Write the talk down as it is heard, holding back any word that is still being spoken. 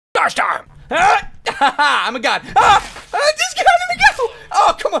First time! I'm a god. This guy, let me go!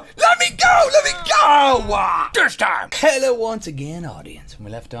 Oh, come on, let me go! Let me go! This time! Hello once again, audience. When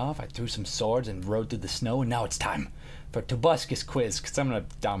we left off, I threw some swords and rode through the snow, and now it's time for Tobuscus Quiz, because I'm gonna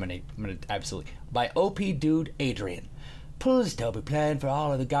dominate. I'm gonna absolutely. By OP Dude Adrian. Please, Toby, playing for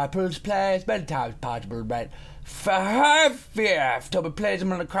all of the guys. Please play as many times as possible, but if Toby plays, I'm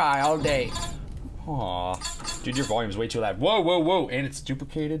gonna cry all day. Aw. Dude, your volume's way too loud. Whoa, whoa, whoa. And it's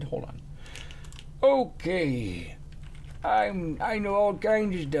duplicated. Hold on. Okay. I know all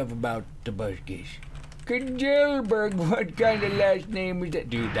kinds of stuff about Tobuscus. Kajelberg, what kind of last name is that?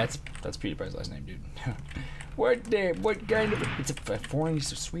 Dude, that's PewDiePie's last name, dude. What kind of... It's a foreign, he's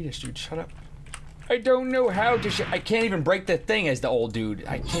so Swedish, dude. Shut up. I don't know how to I can't even break the thing as the old dude.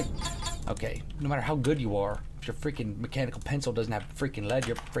 I can't... Okay, no matter how good you are, if your freaking mechanical pencil doesn't have freaking lead,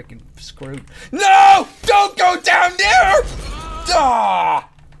 you're freaking screwed. No! Don't go down there! Ah!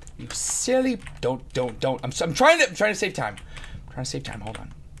 You silly... Don't. I'm trying to save time. I'm trying to save time. Hold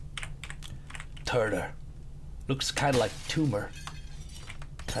on. Turner. Looks kind of like tumor.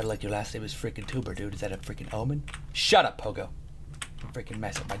 Kind of like your last name is freaking Tuber, dude. Is that a freaking omen? Shut up, Pogo. You freaking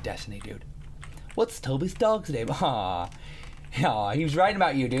mess up my destiny, dude. What's Toby's dog's name? Aw, he was writing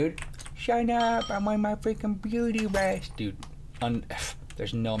about you, dude. Shut up, I'm on my freaking beauty rest. Dude,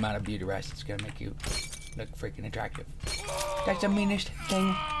 there's no amount of beauty rest that's gonna make you look freaking attractive. That's the meanest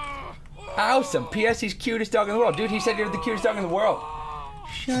thing. Awesome, P.S. he's cutest dog in the world. Dude, he said you're the cutest dog in the world.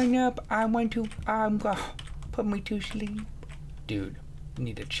 Shut up, I'm gonna put me to sleep. Dude, you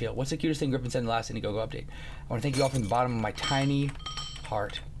need to chill. What's the cutest thing Griffin said in the last Indiegogo update? I wanna thank you all from the bottom of my tiny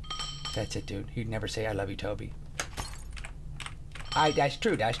heart. That's it, dude. You'd never say I love you, Toby. That's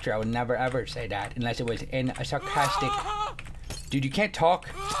true. I would never ever say that unless it was in a sarcastic. Dude, you can't talk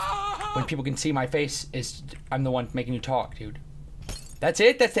when people can see my face. I'm the one making you talk, dude. That's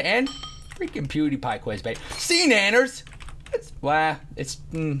it. That's the end. Freaking PewDiePie quiz, babe. See, nanners. It's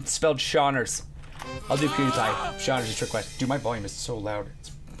spelled Shawners. I'll do PewDiePie. Shawners is a trick question. Dude, my volume is so loud.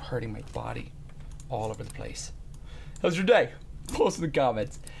 It's hurting my body all over the place. How's your day? Post in the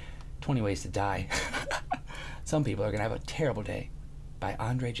comments. 20 Ways to Die. Some people are going to have a terrible day. By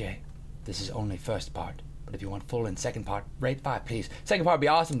Andre J. This is only first part. But if you want full and second part, rate 5, please. Second part would be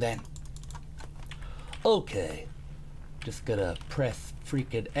awesome then. Okay. Just gonna press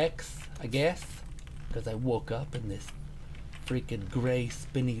freaking X, I guess. Because I woke up in this freaking gray,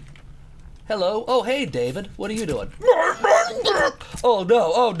 spinny... Hello? Oh, hey, David. What are you doing? Oh,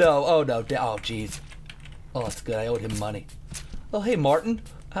 no. Oh, no. Oh, no. Oh, jeez. Oh, it's good. I owed him money. Oh, hey, Martin.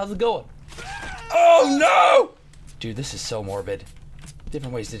 How's it going? Oh, no! Dude, this is so morbid.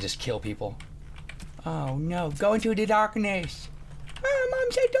 Different ways to just kill people. Oh, no. Go into the darkness. Oh,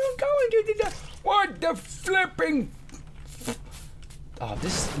 Mom said don't go into the dark. What the flipping... Oh,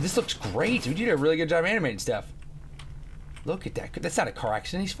 this looks great, dude. You did a really good job animating stuff. Look at that. That's not a car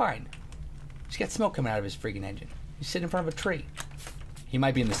accident. He's fine. He's got smoke coming out of his freaking engine. He's sitting in front of a tree. He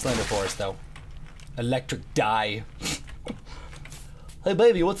might be in the Slender Forest, though. Electric dye. Hey,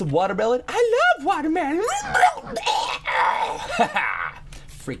 baby, you want some watermelon? I love watermelon.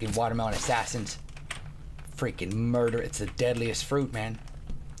 Freaking watermelon assassins. Freaking murder. It's the deadliest fruit, man.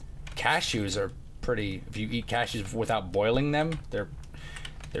 Cashews are pretty... If you eat cashews without boiling them, they're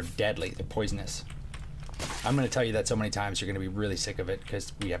deadly. They're poisonous. I'm going to tell you that so many times you're going to be really sick of it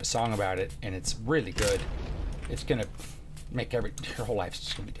because we have a song about it, and it's really good. It's going to make your whole life's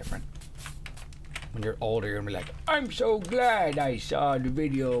just going to be different. When you're older, you're gonna be like, I'm so glad I saw the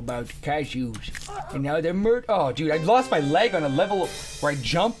video about cashews. And now they're Oh, dude, I lost my leg on a level where I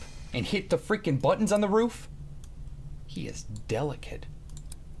jump and hit the freaking buttons on the roof. He is delicate.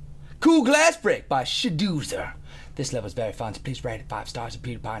 Cool Glass Break by Shaduzer. This level is very fun, so please rate it 5 stars of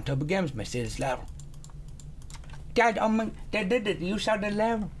PewDiePie and Toby Games may see this level. Dad, you saw the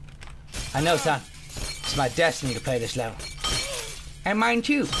level. I know, son. It's my destiny to play this level. And mine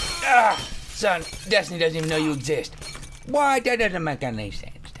too. Son, Destiny doesn't even know you exist. What? That doesn't make any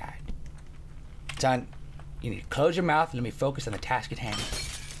sense, Dad. Son, you need to close your mouth and let me focus on the task at hand.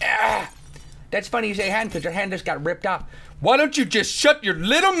 That's funny you say hand because your hand just got ripped off. Why don't you just shut your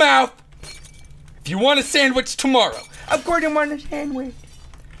little mouth if you want a sandwich tomorrow? Of course I want a sandwich.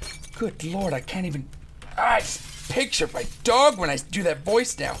 Good Lord, I can't even... I just picture my dog when I do that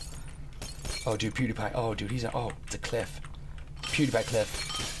voice now. Oh, dude, PewDiePie. Oh, dude, oh, it's a cliff. PewDiePie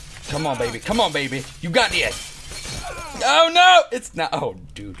cliff. Come on, baby. Come on, baby. You got this. Oh, no. It's not. Oh,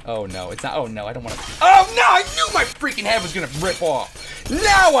 dude. Oh, no. It's not. Oh, no. I don't want to. Oh, no. I knew my freaking head was going to rip off.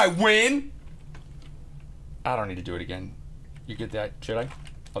 Now I win. I don't need to do it again. You get that? Should I?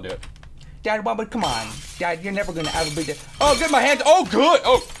 I'll do it. Dad, but come on. Dad, you're never going to ever be there. Oh, good. My hands. Oh, good.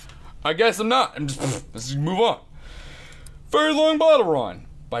 Oh, I guess I'm not. I'm just, let's just move on. Very long bottle run.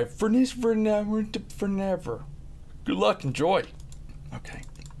 By furnace for never for never. Good luck, enjoy. Okay.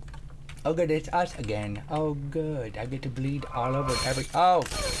 Oh good, it's us again. Oh good, I get to bleed all over every. Oh,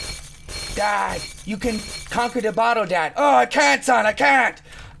 Dad, you can conquer the bottle, Dad. Oh, I can't, son, I can't.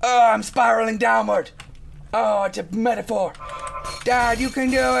 Oh, I'm spiraling downward. Oh, it's a metaphor. Dad, you can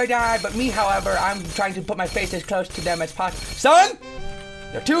do it, Dad. But me, however, I'm trying to put my face as close to them as possible. Son,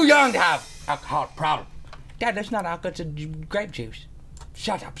 you're too young to have alcoholic problem. Dad, that's not alcohol, it's grape juice.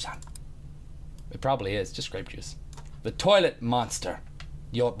 Shut up, son. It probably is, just grape juice. The toilet monster.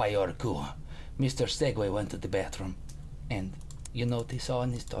 By your cool. Mr. Segway went to the bathroom. And you know what he saw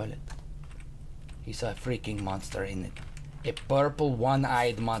in his toilet? He saw a freaking monster in it. A purple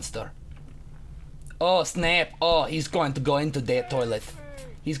one-eyed monster. Oh, snap. Oh, he's going to go into that toilet.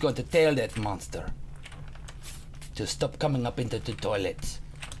 He's going to tell that monster to stop coming up into the toilets.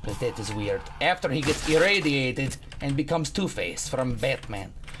 Because that is weird. After he gets irradiated and becomes Two-Face from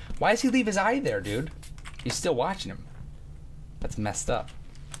Batman. Why does he leave his eye there, dude? He's still watching him. That's messed up.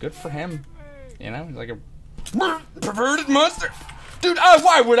 Good for him. You know, he's like a perverted monster. Dude,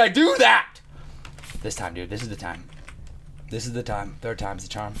 why would I do that? This time, dude, this is the time. This is the time. Third time's the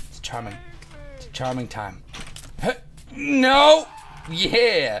charm. It's charming. It's a charming time. No!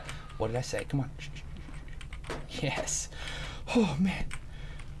 Yeah! What did I say? Come on. Yes. Oh, man.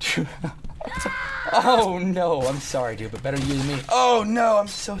 Oh, no. I'm sorry, dude, but better you than me. Oh, no. I'm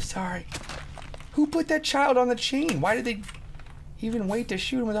so sorry. Who put that child on the chain? Why did they even wait to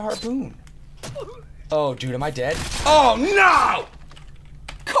shoot him with a harpoon? Oh, dude, am I dead? Oh, no!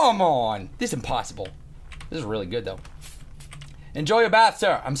 Come on. This is impossible. This is really good, though. Enjoy your bath,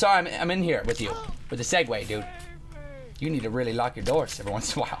 sir. I'm sorry I'm in here with you. With the Segway, dude. You need to really lock your doors every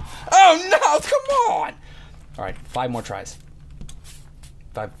once in a while. Oh, no! Come on! All right, 5 more tries.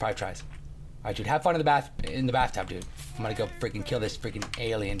 Five tries. All right, dude, have fun in the bathtub, dude. I'm gonna go freaking kill this freaking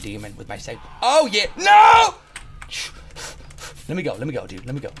alien demon with my Segway. Oh, yeah. No! Let me go, dude.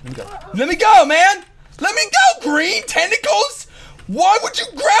 Let me go, man! Let me go, green tentacles! Why would you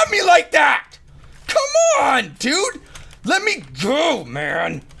grab me like that? Come on, dude! Let me go,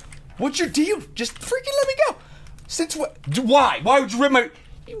 man! What's your deal? Just freaking let me go! Since what? Why? Why would you rip my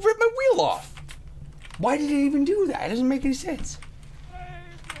wheel off? Why did he even do that? It doesn't make any sense.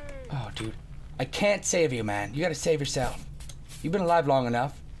 Oh, dude. I can't save you, man. You gotta save yourself. You've been alive long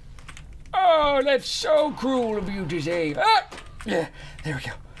enough. Oh, that's so cruel of you to say. Ah! Yeah, there we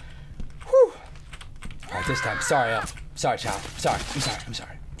go. Whew. All right, this time. Sorry, Elf. Sorry, child. Sorry. I'm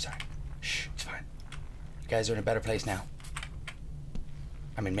sorry. Shh, it's fine. You guys are in a better place now.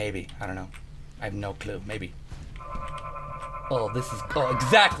 I mean, maybe. I don't know. I have no clue. Maybe. Oh, this is... Oh,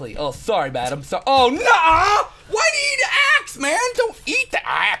 exactly. Oh, sorry, madam. Oh, no! Why do you eat an axe, man? Don't eat the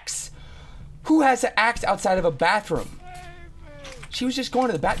axe. Who has an axe outside of a bathroom? She was just going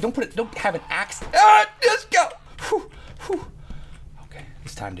to the bath. Don't have an axe. Just go. Whew. Okay,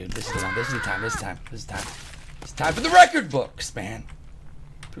 this time, dude. This is the time. It's time for the record books, man.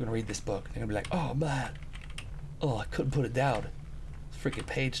 People are gonna read this book. They're gonna be like, oh, man. Oh, I couldn't put it down. Freaking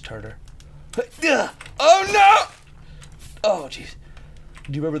page turner. Oh, no! Oh, jeez.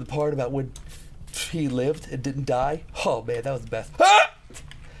 Do you remember the part about when he lived and didn't die? Oh, man, that was the best.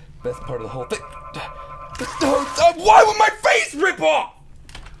 Best part of the whole thing. Why would my face rip off?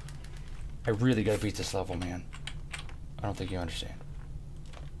 I really gotta beat this level, man. I don't think you understand.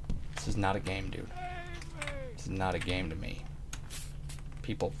 This is not a game, dude. This is not a game to me.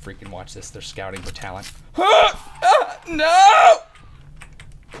 People freaking watch this. They're scouting for talent. No!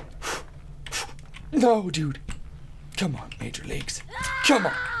 No, dude. Come on, Major Leagues. Come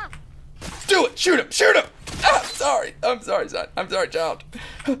on. Let's do it. Shoot him. I'm sorry, son. I'm sorry, child.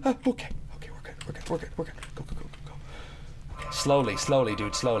 Okay, we're good. Go. Okay. Slowly,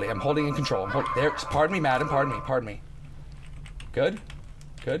 dude, slowly. I'm holding in control. There. Pardon me, madam. Pardon me. Good.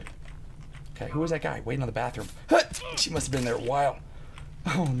 Okay, who was that guy waiting on the bathroom? She must have been there a while.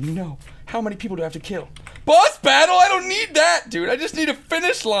 Oh, no. How many people do I have to kill? Boss battle? I don't need that, dude. I just need a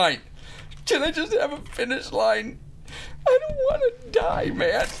finish line. Can I just have a finish line? I don't want to die,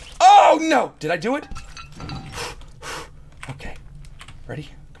 man. Oh, no. Did I do it? Okay. Ready?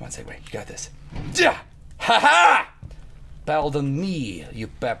 Come on, Segway. You got this. Yeah. Ha-ha! Pardon me, you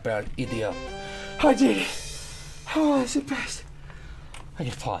pepper idiot. I did it. Oh, it's the best. I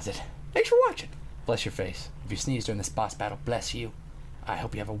can pause it. Thanks for watching. Bless your face. If you sneeze during this boss battle, bless you. I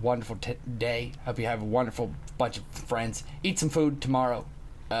hope you have a wonderful day. Hope you have a wonderful bunch of friends. Eat some food tomorrow.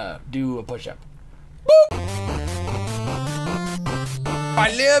 Do a push-up. Boop!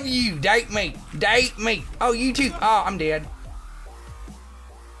 I love you. Date me. Oh, you too. Oh, I'm dead.